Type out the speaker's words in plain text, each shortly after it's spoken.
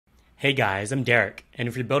Hey guys, I'm Derek, and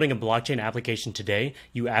if you're building a blockchain application today,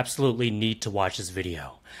 you absolutely need to watch this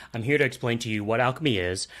video. I'm here to explain to you what Alchemy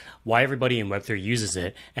is, why everybody in Web3 uses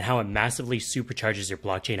it, and how it massively supercharges your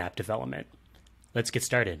blockchain app development. Let's get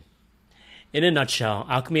started. In a nutshell,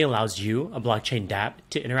 Alchemy allows you, a blockchain dApp,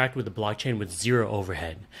 to interact with the blockchain with zero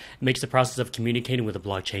overhead. It makes the process of communicating with the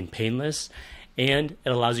blockchain painless, and it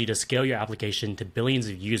allows you to scale your application to billions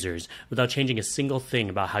of users without changing a single thing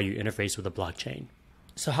about how you interface with the blockchain.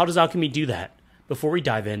 So how does Alchemy do that? Before we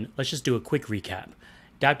dive in, let's just do a quick recap.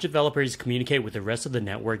 dApp developers communicate with the rest of the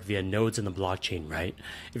network via nodes in the blockchain, right?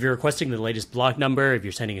 If you're requesting the latest block number, if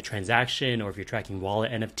you're sending a transaction, or if you're tracking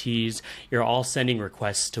wallet NFTs, you're all sending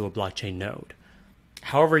requests to a blockchain node.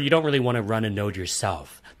 However, you don't really want to run a node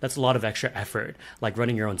yourself. That's a lot of extra effort, like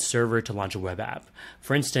running your own server to launch a web app.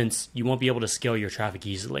 For instance, you won't be able to scale your traffic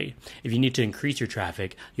easily. If you need to increase your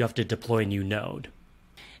traffic, you have to deploy a new node.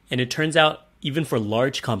 And it turns out, even for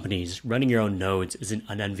large companies, running your own nodes is an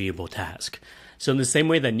unenviable task. So in the same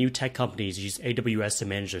way that new tech companies use AWS to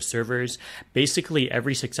manage their servers, basically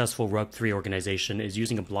every successful Web3 organization is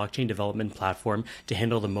using a blockchain development platform to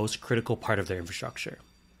handle the most critical part of their infrastructure.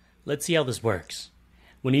 Let's see how this works.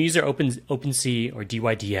 When a user opens OpenSea or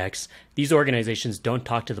dYdX, these organizations don't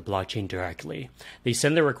talk to the blockchain directly. They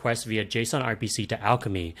send the request via JSON RPC to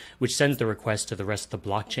Alchemy, which sends the request to the rest of the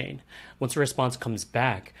blockchain. Once a response comes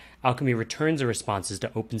back, Alchemy returns the responses to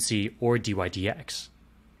OpenSea or dYdX.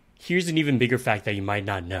 Here's an even bigger fact that you might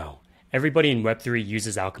not know. Everybody in Web3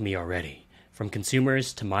 uses Alchemy already. From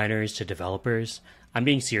consumers to miners to developers. I'm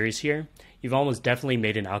being serious here. You've almost definitely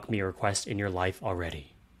made an Alchemy request in your life already.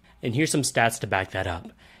 And here's some stats to back that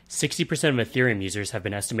up. 60% of Ethereum users have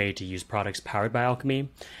been estimated to use products powered by Alchemy.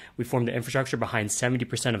 We form the infrastructure behind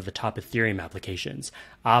 70% of the top Ethereum applications.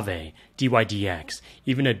 Aave, dYdX,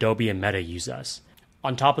 even Adobe and Meta use us.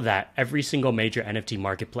 On top of that, every single major NFT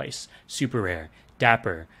marketplace, SuperRare,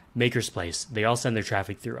 Dapper, Makerspace, they all send their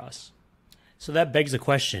traffic through us. So that begs the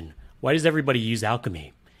question, why does everybody use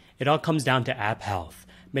Alchemy? It all comes down to app health,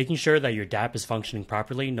 making sure that your dApp is functioning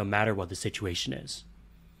properly no matter what the situation is.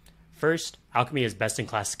 First, Alchemy has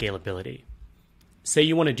best-in-class scalability. Say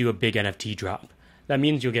you want to do a big NFT drop. That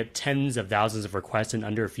means you'll get tens of thousands of requests in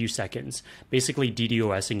under a few seconds, basically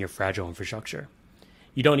DDoSing your fragile infrastructure.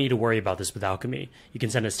 You don't need to worry about this with Alchemy. You can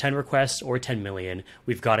send us 10 requests or 10 million.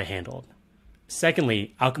 We've got it handled.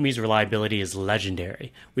 Secondly, Alchemy's reliability is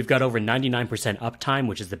legendary. We've got over 99% uptime,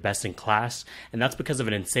 which is the best in class, and that's because of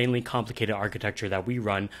an insanely complicated architecture that we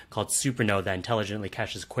run called Supernode that intelligently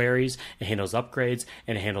caches queries, it handles upgrades,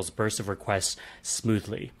 and it handles bursts of requests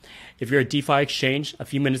smoothly. If you're a DeFi exchange, a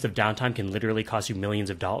few minutes of downtime can literally cost you millions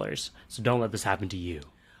of dollars, so don't let this happen to you.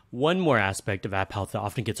 One more aspect of app health that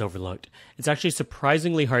often gets overlooked. It's actually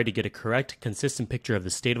surprisingly hard to get a correct, consistent picture of the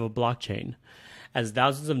state of a blockchain. As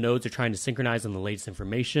thousands of nodes are trying to synchronize on the latest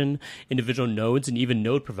information, individual nodes and even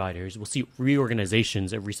node providers will see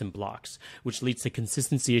reorganizations of recent blocks, which leads to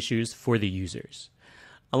consistency issues for the users.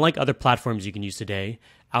 Unlike other platforms you can use today,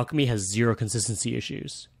 Alchemy has zero consistency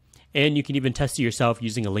issues. And you can even test it yourself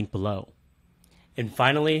using a link below. And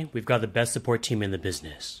finally, we've got the best support team in the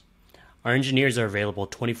business. Our engineers are available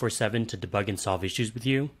 24/7 to debug and solve issues with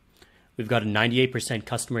you. We've got a 98%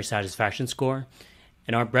 customer satisfaction score.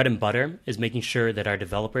 And our bread and butter is making sure that our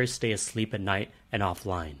developers stay asleep at night and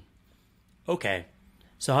offline. Okay,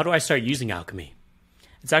 so how do I start using Alchemy?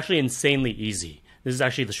 It's actually insanely easy. This is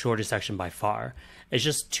actually the shortest section by far. It's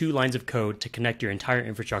just 2 lines of code to connect your entire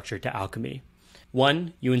infrastructure to Alchemy.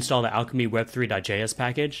 1, you install the Alchemy Web3.js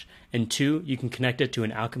package, and 2, you can connect it to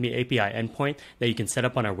an Alchemy API endpoint that you can set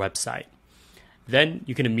up on our website. Then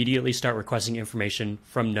you can immediately start requesting information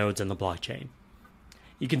from nodes on the blockchain.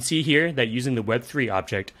 You can see here that using the Web3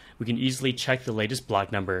 object, we can easily check the latest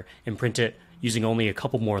block number and print it using only a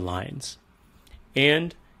couple more lines.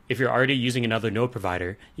 And if you're already using another node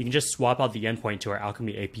provider, you can just swap out the endpoint to our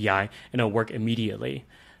Alchemy API and it'll work immediately.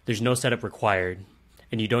 There's no setup required,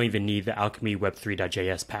 and you don't even need the Alchemy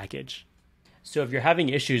Web3.js package. So if you're having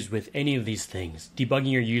issues with any of these things,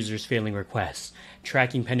 debugging your users' failing requests,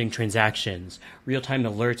 tracking pending transactions, real-time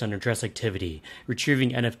alerts on address activity,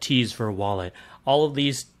 retrieving NFTs for a wallet, all of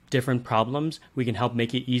these different problems, we can help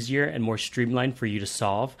make it easier and more streamlined for you to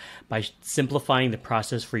solve by simplifying the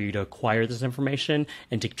process for you to acquire this information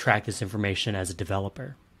and to track this information as a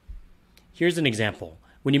developer. Here's an example.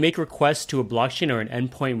 When you make requests to a blockchain or an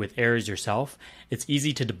endpoint with errors yourself, it's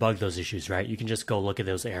easy to debug those issues, right? You can just go look at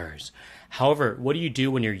those errors. However, what do you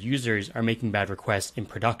do when your users are making bad requests in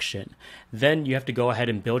production? Then you have to go ahead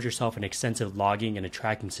and build yourself an extensive logging and a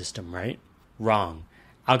tracking system, right? Wrong.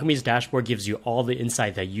 Alchemy's dashboard gives you all the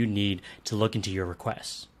insight that you need to look into your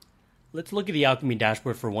requests. Let's look at the Alchemy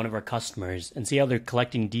dashboard for one of our customers and see how they're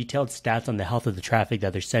collecting detailed stats on the health of the traffic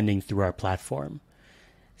that they're sending through our platform.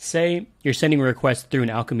 Say you're sending a request through an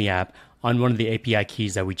Alchemy app on one of the API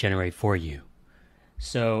keys that we generate for you.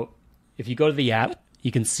 So if you go to the app,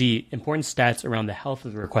 you can see important stats around the health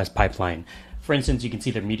of the request pipeline. For instance, you can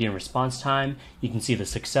see the median response time, you can see the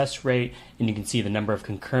success rate, and you can see the number of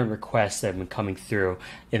concurrent requests that have been coming through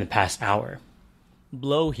in the past hour.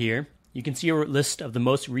 Below here, you can see a list of the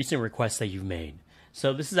most recent requests that you've made.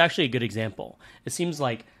 So this is actually a good example. It seems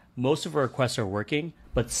like most of our requests are working,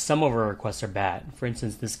 but some of our requests are bad. For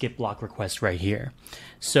instance, this skip block request right here.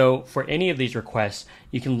 So for any of these requests,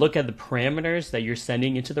 you can look at the parameters that you're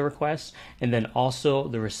sending into the request, and then also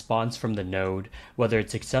the response from the node, whether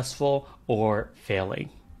it's successful or failing.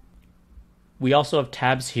 We also have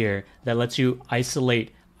tabs here that lets you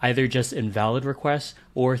isolate either just invalid requests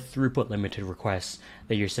or throughput limited requests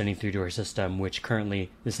that you're sending through to our system, which currently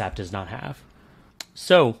this app does not have.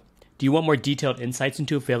 So, do you want more detailed insights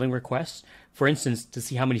into a failing request? For instance, to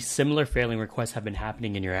see how many similar failing requests have been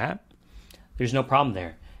happening in your app? There's no problem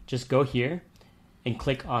there. Just go here and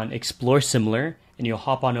click on Explore Similar, and you'll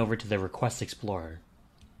hop on over to the Request Explorer.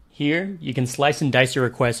 Here, you can slice and dice your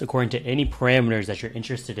requests according to any parameters that you're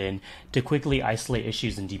interested in to quickly isolate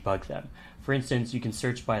issues and debug them. For instance, you can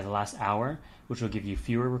search by the last hour, which will give you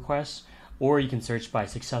fewer requests, or you can search by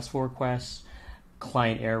successful requests,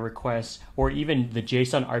 client error requests, or even the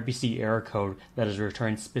JSON RPC error code that is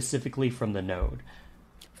returned specifically from the node.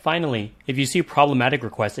 Finally, if you see a problematic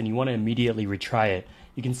request and you want to immediately retry it,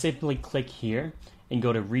 you can simply click here and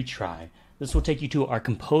go to retry. This will take you to our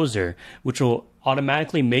composer, which will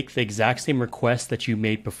automatically make the exact same request that you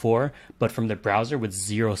made before, but from the browser with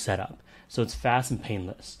zero setup. So it's fast and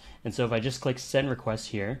painless. And so if I just click send request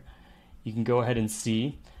here, you can go ahead and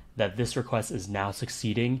see that this request is now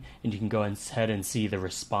succeeding, and you can go ahead and see the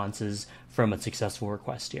responses from a successful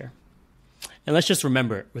request here. And let's just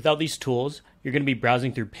remember, without these tools, you're going to be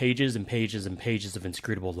browsing through pages and pages and pages of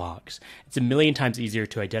inscrutable logs. It's a million times easier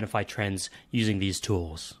to identify trends using these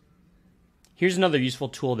tools. Here's another useful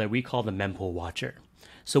tool that we call the mempool watcher.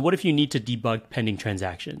 So what if you need to debug pending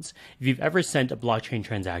transactions? If you've ever sent a blockchain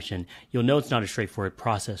transaction, you'll know it's not a straightforward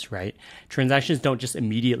process, right? Transactions don't just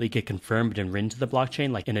immediately get confirmed and written to the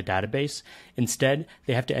blockchain like in a database. Instead,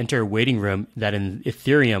 they have to enter a waiting room that in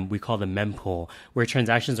Ethereum we call the mempool, where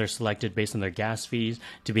transactions are selected based on their gas fees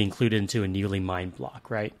to be included into a newly mined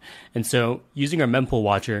block, right? And so using our mempool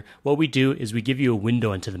watcher, what we do is we give you a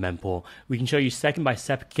window into the mempool. We can show you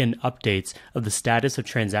second-by-second updates of the status of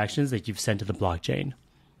transactions that you've sent to the blockchain.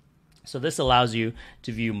 So this allows you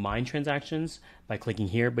to view mined transactions by clicking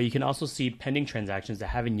here, but you can also see pending transactions that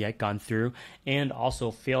haven't yet gone through and also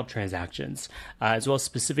failed transactions, as well as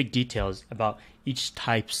specific details about each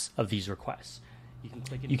types of these requests.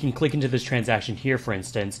 You can click into this transaction here, for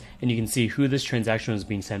instance, and you can see who this transaction was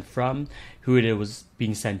being sent from, who it was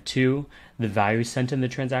being sent to, the value sent in the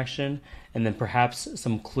transaction, and then perhaps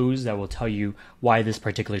some clues that will tell you why this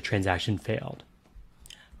particular transaction failed.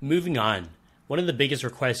 Moving on. One of the biggest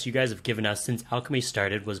requests you guys have given us since Alchemy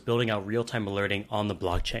started was building out real-time alerting on the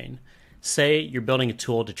blockchain. Say you're building a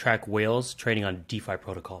tool to track whales trading on a DeFi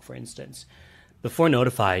protocol, for instance. Before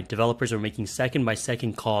Notified, developers were making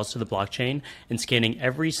second-by-second calls to the blockchain and scanning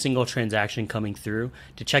every single transaction coming through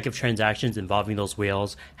to check if transactions involving those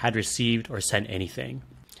whales had received or sent anything.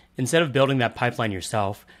 Instead of building that pipeline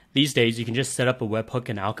yourself, these days you can just set up a webhook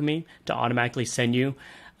in Alchemy to automatically send you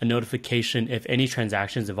a notification if any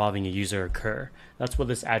transactions involving a user occur. That's what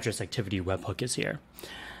this address activity webhook is here.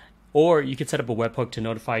 Or you could set up a webhook to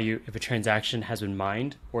notify you if a transaction has been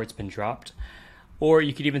mined or it's been dropped. Or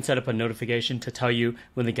you could even set up a notification to tell you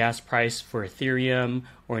when the gas price for Ethereum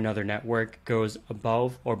or another network goes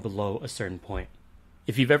above or below a certain point.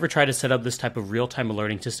 If you've ever tried to set up this type of real-time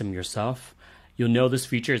alerting system yourself, you'll know this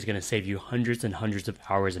feature is going to save you hundreds and hundreds of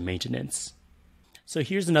hours of maintenance. So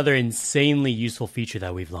here's another insanely useful feature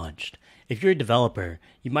that we've launched. If you're a developer,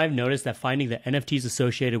 you might have noticed that finding the NFTs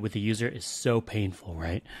associated with the user is so painful,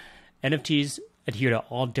 right? NFTs adhere to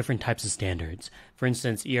all different types of standards. For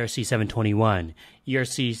instance, ERC 721,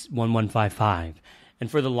 ERC 1155. And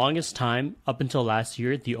for the longest time, up until last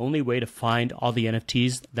year, the only way to find all the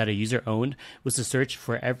NFTs that a user owned was to search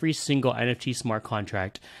for every single NFT smart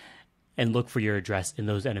contract and look for your address in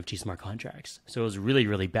those NFT smart contracts. So it was really,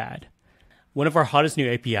 really bad. One of our hottest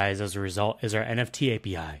new APIs as a result is our NFT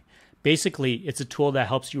API. Basically, it's a tool that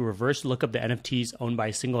helps you reverse look up the NFTs owned by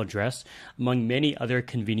a single address among many other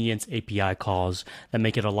convenience API calls that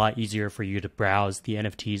make it a lot easier for you to browse the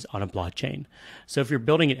NFTs on a blockchain. So if you're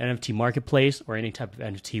building an NFT marketplace or any type of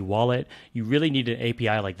NFT wallet, you really need an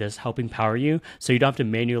API like this helping power you so you don't have to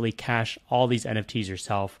manually cache all these NFTs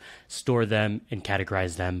yourself, store them, and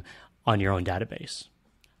categorize them on your own database.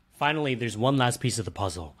 Finally, there's one last piece of the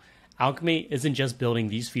puzzle. Alchemy isn't just building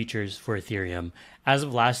these features for Ethereum. As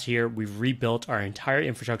of last year, we've rebuilt our entire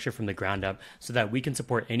infrastructure from the ground up so that we can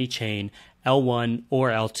support any chain, L1 or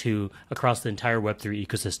L2, across the entire Web3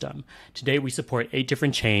 ecosystem. Today, we support 8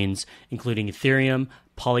 different chains, including Ethereum,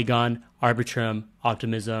 Polygon, Arbitrum,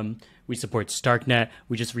 Optimism. We support Starknet.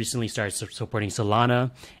 We just recently started supporting Solana,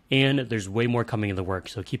 and there's way more coming in the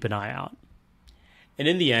works, so keep an eye out. And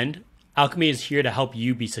in the end, Alchemy is here to help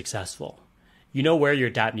you be successful. You know where your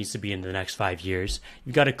dApp needs to be in the next 5 years.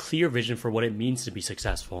 You've got a clear vision for what it means to be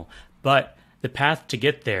successful. But the path to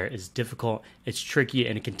get there is difficult, it's tricky,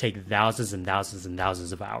 and it can take thousands and thousands and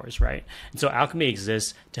thousands of hours, right? And so Alchemy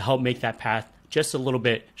exists to help make that path just a little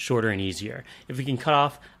bit shorter and easier. If we can cut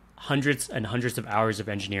off hundreds and hundreds of hours of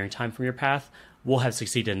engineering time from your path, we'll have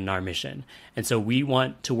succeeded in our mission. And so we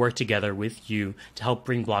want to work together with you to help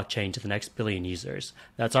bring blockchain to the next billion users.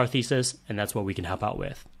 That's our thesis, and that's what we can help out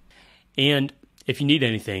with. And if you need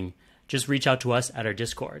anything, just reach out to us at our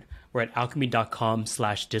Discord. We're at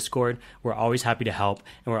alchemy.com/Discord. We're always happy to help,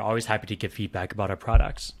 and we're always happy to get feedback about our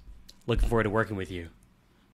products. Looking forward to working with you.